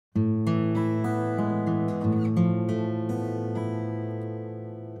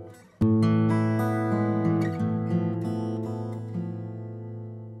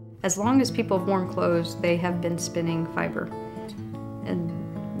As long as people have worn clothes, they have been spinning fiber. And,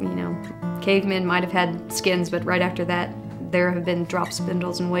 you know, cavemen might have had skins, but right after that, there have been drop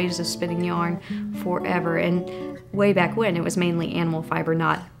spindles and ways of spinning yarn forever. And way back when, it was mainly animal fiber,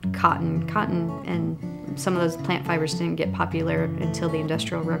 not cotton. Cotton and some of those plant fibers didn't get popular until the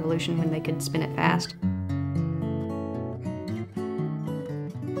Industrial Revolution when they could spin it fast.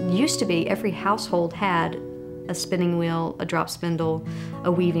 It used to be every household had a spinning wheel, a drop spindle,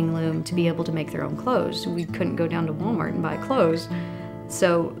 a weaving loom to be able to make their own clothes. We couldn't go down to Walmart and buy clothes.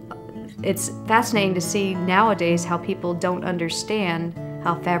 So it's fascinating to see nowadays how people don't understand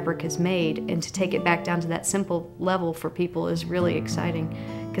how fabric is made, and to take it back down to that simple level for people is really exciting,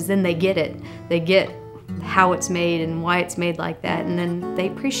 because then they get it. They get how it's made and why it's made like that, and then they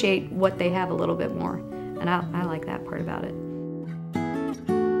appreciate what they have a little bit more. And I like that part about it.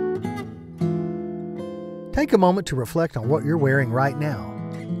 Take a moment to reflect on what you're wearing right now.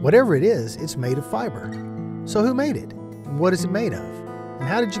 Whatever it is, it's made of fiber. So who made it? And what is it made of? And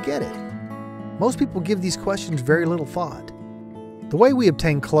how did you get it? Most people give these questions very little thought. The way we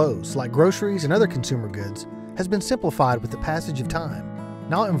obtain clothes, like groceries and other consumer goods, has been simplified with the passage of time,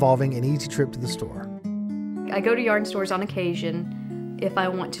 not involving an easy trip to the store. I go to yarn stores on occasion if I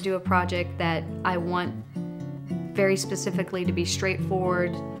want to do a project that I want very specifically to be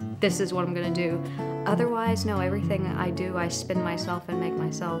straightforward. This is what I'm going to do. Otherwise, no, everything I do, I spin myself and make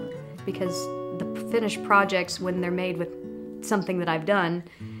myself, because the finished projects, when they're made with something that I've done,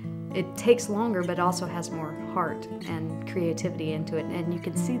 it takes longer, but also has more heart and creativity into it, and you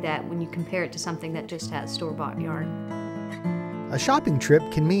can see that when you compare it to something that just has store-bought yarn. A shopping trip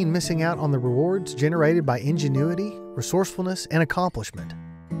can mean missing out on the rewards generated by ingenuity, resourcefulness, and accomplishment.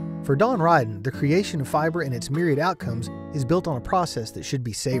 For Dawn Ryden, the creation of fiber and its myriad outcomes is built on a process that should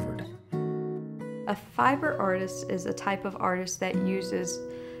be savored. A fiber artist is a type of artist that uses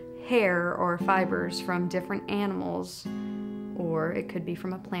hair or fibers from different animals, or it could be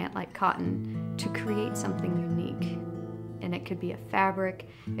from a plant like cotton, to create something unique. And it could be a fabric,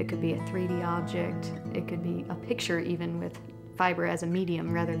 it could be a 3D object, it could be a picture even with fiber as a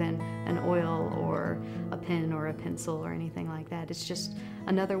medium rather than an oil or a pen or a pencil or anything like that. It's just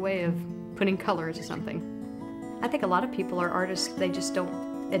another way of putting color to something. I think a lot of people are artists, they just don't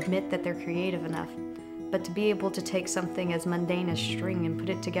admit that they're creative enough. But to be able to take something as mundane as string and put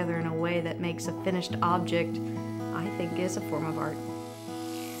it together in a way that makes a finished object, I think is a form of art.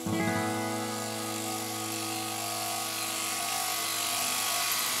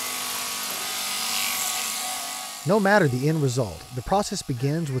 No matter the end result, the process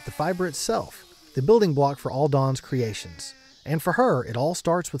begins with the fiber itself, the building block for all Dawn's creations. And for her, it all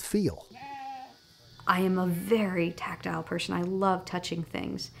starts with feel. I am a very tactile person. I love touching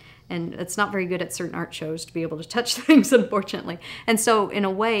things. And it's not very good at certain art shows to be able to touch things, unfortunately. And so, in a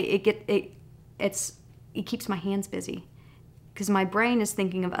way, it keeps my hands busy, because my brain is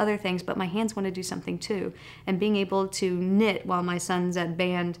thinking of other things, but my hands want to do something too. And being able to knit while my son's at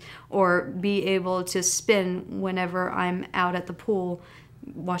band, or be able to spin whenever I'm out at the pool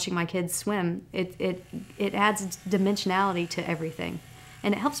watching my kids swim, it adds dimensionality to everything.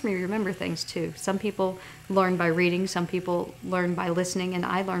 And it helps me remember things too. Some people learn by reading, some people learn by listening, and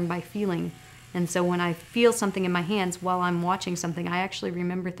I learn by feeling. And so when I feel something in my hands while I'm watching something, I actually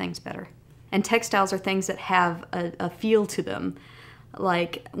remember things better. And textiles are things that have a feel to them.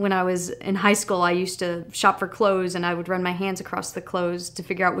 Like when I was in high school, I used to shop for clothes, and I would run my hands across the clothes to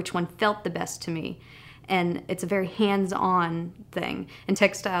figure out which one felt the best to me. And it's a very hands-on thing. And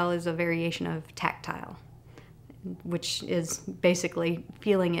textile is a variation of tactile, which is basically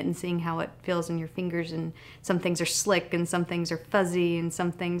feeling it and seeing how it feels in your fingers. And some things are slick and some things are fuzzy, and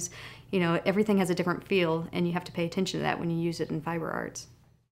some things, you know, everything has a different feel, and you have to pay attention to that when you use it in fiber arts.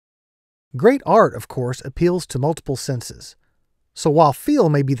 Great art, of course, appeals to multiple senses. So while feel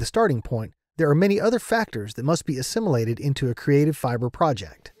may be the starting point, there are many other factors that must be assimilated into a creative fiber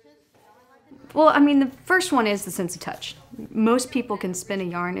project. Well, I mean, the first one is the sense of touch. Most people can spin a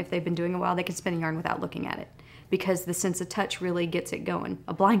yarn, if they've been doing it a while, they can spin a yarn without looking at it, because the sense of touch really gets it going.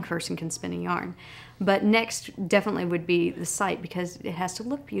 A blind person can spin a yarn. But next definitely would be the sight, because it has to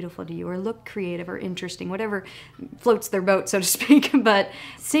look beautiful to you, or look creative or interesting, whatever floats their boat, so to speak. But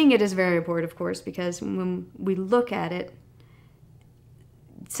seeing it is very important, of course, because when we look at it,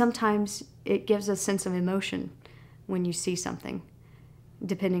 sometimes it gives a sense of emotion when you see something,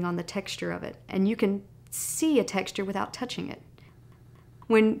 depending on the texture of it. And you can see a texture without touching it.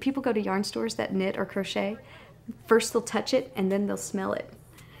 When people go to yarn stores that knit or crochet, first they'll touch it and then they'll smell it,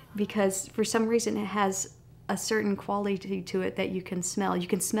 because for some reason it has a certain quality to it that you can smell. You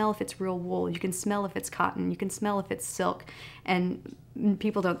can smell if it's real wool. You can smell if it's cotton. You can smell if it's silk. And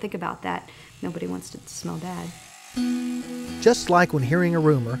people don't think about that. Nobody wants to smell bad. Just like when hearing a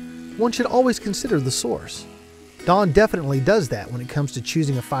rumor, one should always consider the source. Dawn definitely does that when it comes to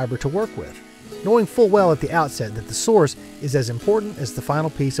choosing a fiber to work with, knowing full well at the outset that the source is as important as the final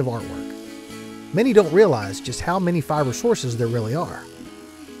piece of artwork. Many don't realize just how many fiber sources there really are.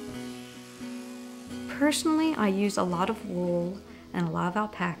 Personally, I use a lot of wool and a lot of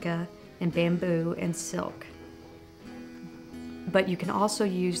alpaca and bamboo and silk. But you can also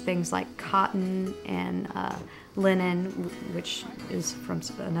use things like cotton and linen, which is from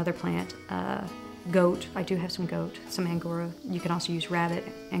another plant, goat. I do have some goat, some Angora. You can also use rabbit,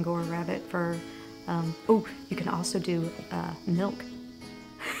 Angora rabbit for, you can also do milk.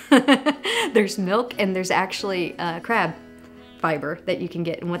 There's milk and there's actually crab fiber that you can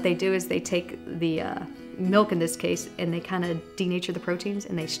get. And what they do is they take the milk in this case and they kind of denature the proteins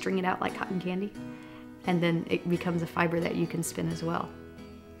and they string it out like cotton candy. And then it becomes a fiber that you can spin as well.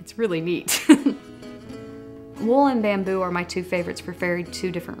 It's really neat. Wool and bamboo are my two favorites for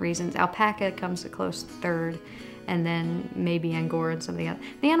two different reasons. Alpaca comes a close third, and then maybe Angora and some of the other.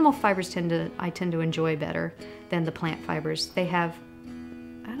 The animal fibers I tend to enjoy better than the plant fibers. They have,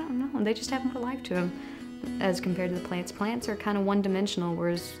 I don't know, they just have more life to them as compared to the plants. Plants are kind of one-dimensional,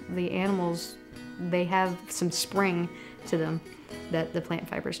 whereas the animals, they have some spring to them that the plant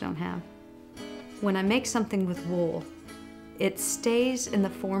fibers don't have. When I make something with wool, it stays in the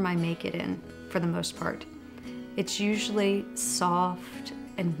form I make it in, for the most part. It's usually soft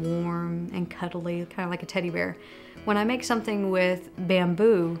and warm and cuddly, kind of like a teddy bear. When I make something with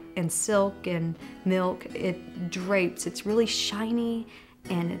bamboo and silk and milk, it drapes. It's really shiny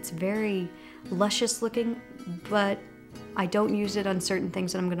and it's very luscious looking, but I don't use it on certain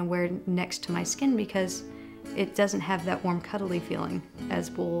things that I'm going to wear next to my skin because it doesn't have that warm, cuddly feeling as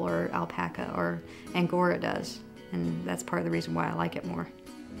wool or alpaca or Angora does. And that's part of the reason why I like it more.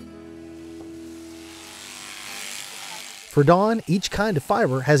 For Dawn, each kind of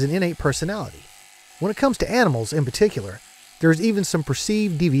fiber has an innate personality. When it comes to animals in particular, there is even some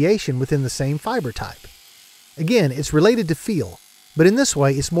perceived deviation within the same fiber type. Again, it's related to feel, but in this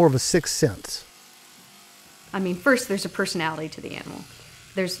way, it's more of a sixth sense. I mean, first there's a personality to the animal.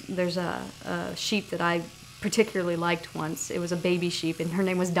 There's a sheep that I particularly liked once. It was a baby sheep, and her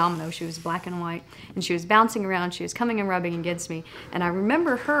name was Domino. She was black and white, and she was bouncing around. She was coming and rubbing against me, and I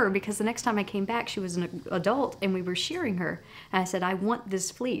remember her because the next time I came back, she was an adult, and we were shearing her. And I said, I want this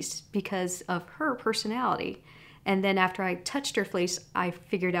fleece because of her personality. And then after I touched her fleece, I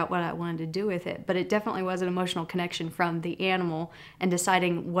figured out what I wanted to do with it. But it definitely was an emotional connection from the animal and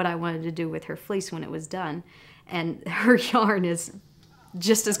deciding what I wanted to do with her fleece when it was done. And her yarn is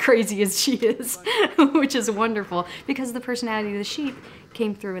just as crazy as she is, which is wonderful because the personality of the sheep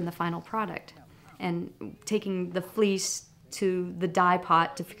came through in the final product. And taking the fleece to the dye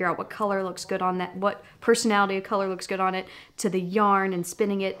pot to figure out what color looks good on that, what personality of color looks good on it, to the yarn and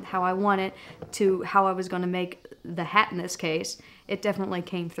spinning it how I want it, to how I was going to make the hat in this case, it definitely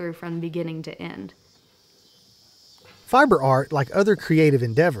came through from beginning to end. Fiber art, like other creative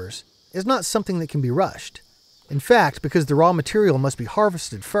endeavors, is not something that can be rushed. In fact, because the raw material must be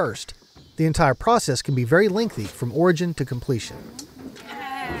harvested first, the entire process can be very lengthy from origin to completion.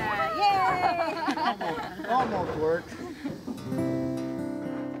 Almost worked.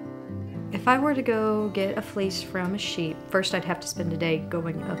 If I were to go get a fleece from a sheep, first I'd have to spend a day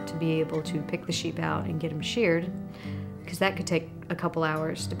going up to be able to pick the sheep out and get them sheared, because that could take a couple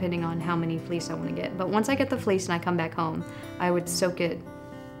hours depending on how many fleece I want to get. But once I get the fleece and I come back home, I would soak it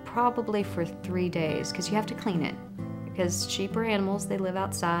probably for 3 days, because you have to clean it. Because sheep are animals, they live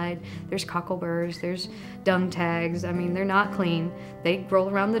outside, there's cockleburs, there's dung tags, I mean, they're not clean. They roll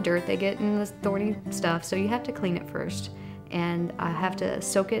around the dirt, they get in the thorny stuff, so you have to clean it first. And I have to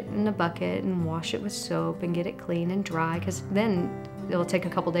soak it in a bucket and wash it with soap and get it clean and dry, because then it'll take a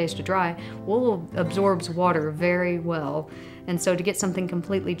couple days to dry. Wool absorbs water very well, and so to get something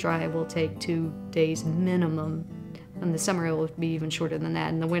completely dry will take 2 days minimum. In the summer it will be even shorter than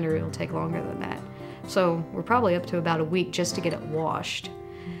that, in the winter it'll take longer than that. So we're probably up to about a week just to get it washed.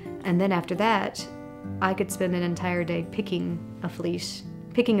 And then after that, I could spend an entire day picking a fleece.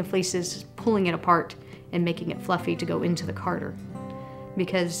 Picking a fleece is pulling it apart and making it fluffy to go into the carder.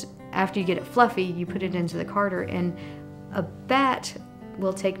 Because after you get it fluffy, you put it into the carder, and a bat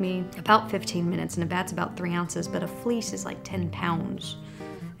will take me about 15 minutes, and a bat's about 3 ounces, but a fleece is like 10 pounds.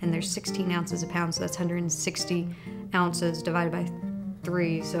 And there's 16 ounces a pound, so that's 160 ounces divided by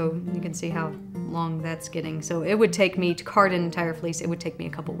 3, so you can see how long that's getting. So it would take me to card an entire fleece, it would take me a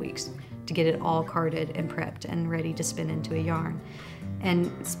couple weeks to get it all carded and prepped and ready to spin into a yarn.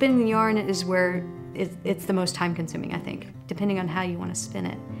 And spinning the yarn is where it's the most time consuming, I think, depending on how you want to spin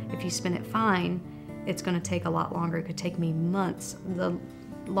it. If you spin it fine, it's going to take a lot longer. It could take me months. The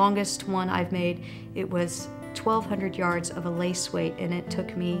longest one I've made, it was 1,200 yards of a lace weight, and it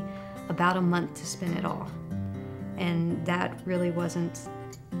took me about a month to spin it all. And that really wasn't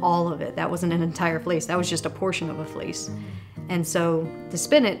all of it. That wasn't an entire fleece. That was just a portion of a fleece. And so to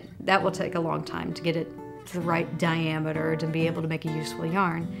spin it, that will take a long time to get it to the right diameter to be able to make a useful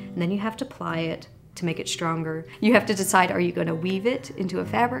yarn. And then you have to ply it to make it stronger. You have to decide, are you going to weave it into a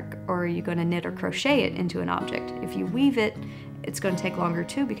fabric, or are you going to knit or crochet it into an object? If you weave it, it's going to take longer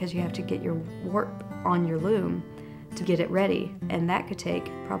too, because you have to get your warp on your loom to get it ready. And that could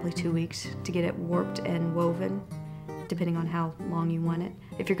take probably 2 weeks to get it warped and woven, depending on how long you want it.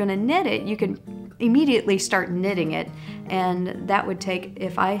 If you're going to knit it, you can immediately start knitting it, and that would take,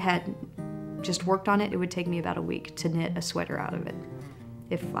 if I had just worked on it, it would take me about a week to knit a sweater out of it,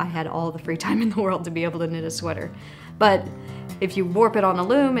 if I had all the free time in the world to be able to knit a sweater. But if you warp it on a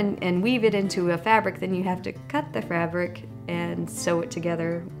loom and weave it into a fabric, then you have to cut the fabric and sew it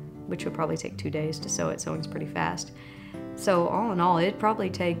together, which would probably take 2 days to sew it. Sewing's pretty fast. So all in all, it'd probably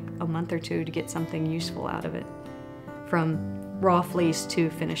take a month or 2 to get something useful out of it, from raw fleece to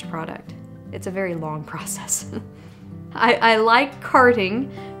finished product. It's a very long process. I like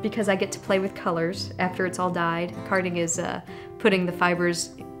carding because I get to play with colors after it's all dyed. Carding is putting the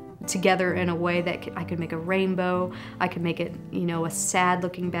fibers together in a way that I could make a rainbow. I could make it, you know, a sad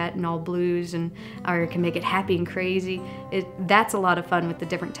looking bat in all blues, or I can make it happy and crazy. That's a lot of fun with the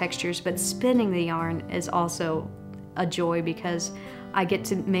different textures, but spinning the yarn is also a joy because I get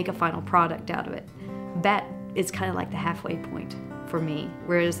to make a final product out of it. That is kind of like the halfway point for me,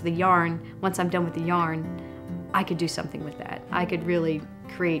 whereas the yarn, once I'm done with the yarn, I could do something with that. I could really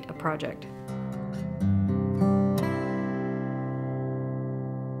create a project.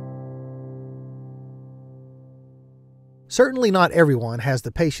 Certainly not everyone has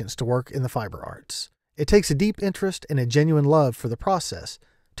the patience to work in the fiber arts. It takes a deep interest and a genuine love for the process,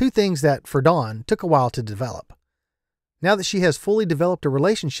 2 things that, for Dawn, took a while to develop. Now that she has fully developed a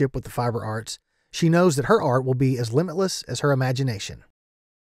relationship with the fiber arts, she knows that her art will be as limitless as her imagination.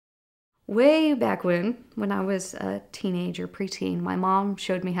 Way back when I was a teenager, preteen, my mom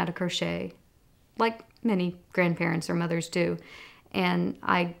showed me how to crochet, like many grandparents or mothers do. And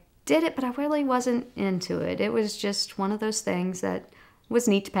I did it, but I really wasn't into it. It was just one of those things that was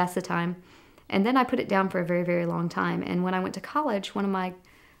neat to pass the time. And then I put it down for a very, very long time. And when I went to college, one of my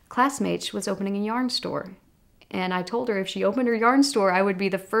classmates was opening a yarn store. And I told her if she opened her yarn store, I would be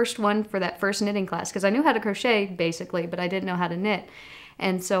the first one for that first knitting class, because I knew how to crochet, basically, but I didn't know how to knit.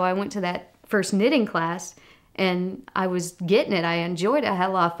 And so I went to that first knitting class, and I was getting it. I enjoyed it. I had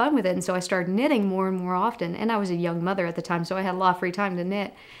a lot of fun with it. And so I started knitting more and more often. And I was a young mother at the time, so I had a lot of free time to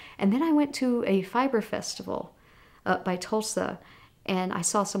knit. And then I went to a fiber festival up by Tulsa, and I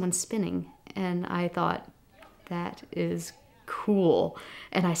saw someone spinning. And I thought, that is cool.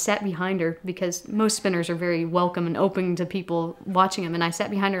 And I sat behind her, because most spinners are very welcome and open to people watching them. And I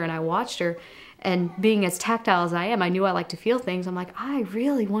sat behind her and I watched her. And being as tactile as I am, I knew I like to feel things. I'm like, I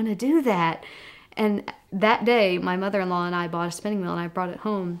really want to do that. And that day, my mother-in-law and I bought a spinning wheel, and I brought it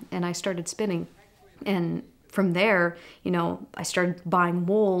home, and I started spinning. And from there, you know, I started buying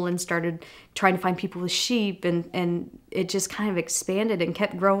wool and started trying to find people with sheep, and it just kind of expanded and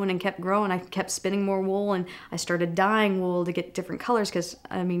kept growing and kept growing. I kept spinning more wool, and I started dyeing wool to get different colors, because,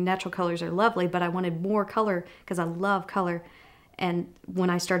 I mean, natural colors are lovely, but I wanted more color because I love color. And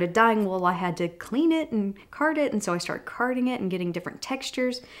when I started dyeing wool, I had to clean it and card it, and so I started carding it and getting different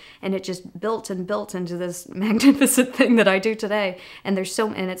textures, and it just built and built into this magnificent thing that I do today. And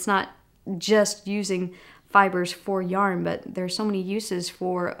it's not just using fibers for yarn, but there's so many uses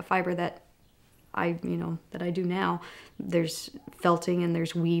for a fiber that I do now. There's felting, and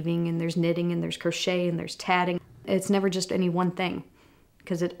there's weaving, and there's knitting, and there's crochet, and there's tatting. It's never just any one thing,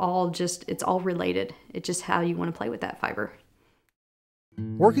 because it's all related. It's just how you want to play with that fiber.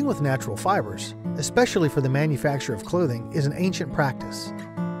 Working with natural fibers, especially for the manufacture of clothing, is an ancient practice.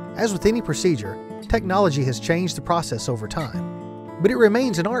 As with any procedure, technology has changed the process over time, but it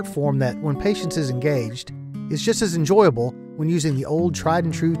remains an art form that, when patience is engaged, is just as enjoyable when using the old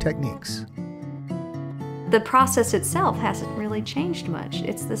tried-and-true techniques. The process itself hasn't really changed much.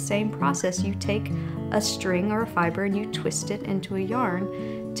 It's the same process. You take a string or a fiber and you twist it into a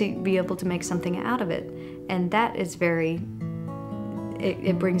yarn to be able to make something out of it. And that is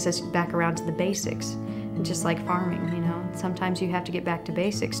it brings us back around to the basics, just like farming, you know. sometimes you have to get back to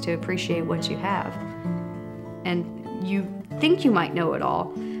basics to appreciate what you have. And you think you might know it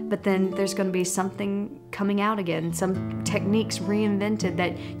all, but then there's going to be something coming out again, some techniques reinvented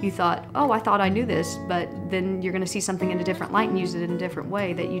that you thought, oh, I thought I knew this, but then you're going to see something in a different light and use it in a different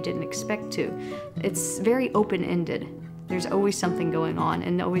way that you didn't expect to. It's very open-ended. There's always something going on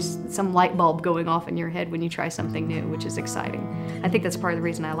and always some light bulb going off in your head when you try something new, which is exciting. I think that's part of the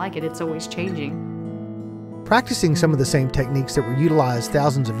reason I like it. It's always changing. Practicing some of the same techniques that were utilized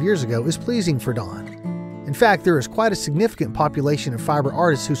thousands of years ago is pleasing for Dawn. In fact, there is quite a significant population of fiber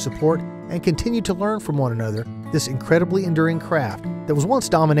artists who support and continue to learn from one another this incredibly enduring craft that was once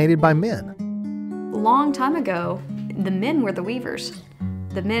dominated by men. A long time ago, the men were the weavers.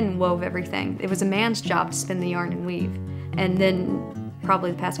 The men wove everything. It was a man's job to spin the yarn and weave. And then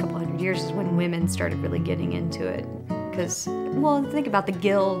probably the past couple hundred years is when women started really getting into it. Because, well, think about the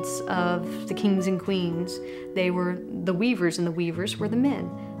guilds of the kings and queens. They were the weavers, and the weavers were the men.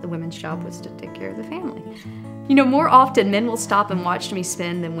 The women's job was to take care of the family. You know, more often men will stop and watch me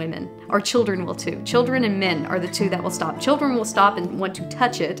spin than women. Or children will too. Children and men are the two that will stop. Children will stop and want to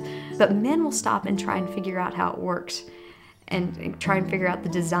touch it, but men will stop and try and figure out how it works and try and figure out the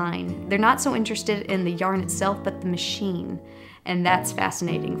design. They're not so interested in the yarn itself, but the machine, and that's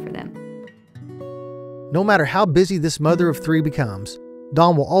fascinating for them. No matter how busy this mother of three becomes,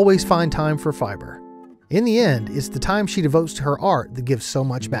 Dawn will always find time for fiber. In the end, it's the time she devotes to her art that gives so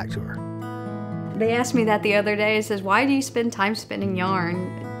much back to her. They asked me that the other day. It says, why do you spend time spinning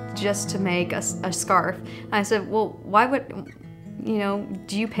yarn just to make a scarf? And I said, well, why would, you know,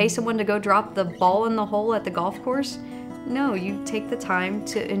 do you pay someone to go drop the ball in the hole at the golf course? No, you take the time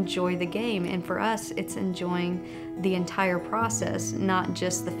to enjoy the game. And for us, it's enjoying the entire process, not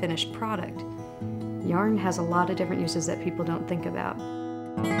just the finished product. Yarn has a lot of different uses that people don't think about.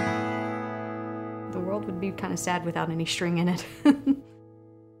 The world would be kind of sad without any string in it.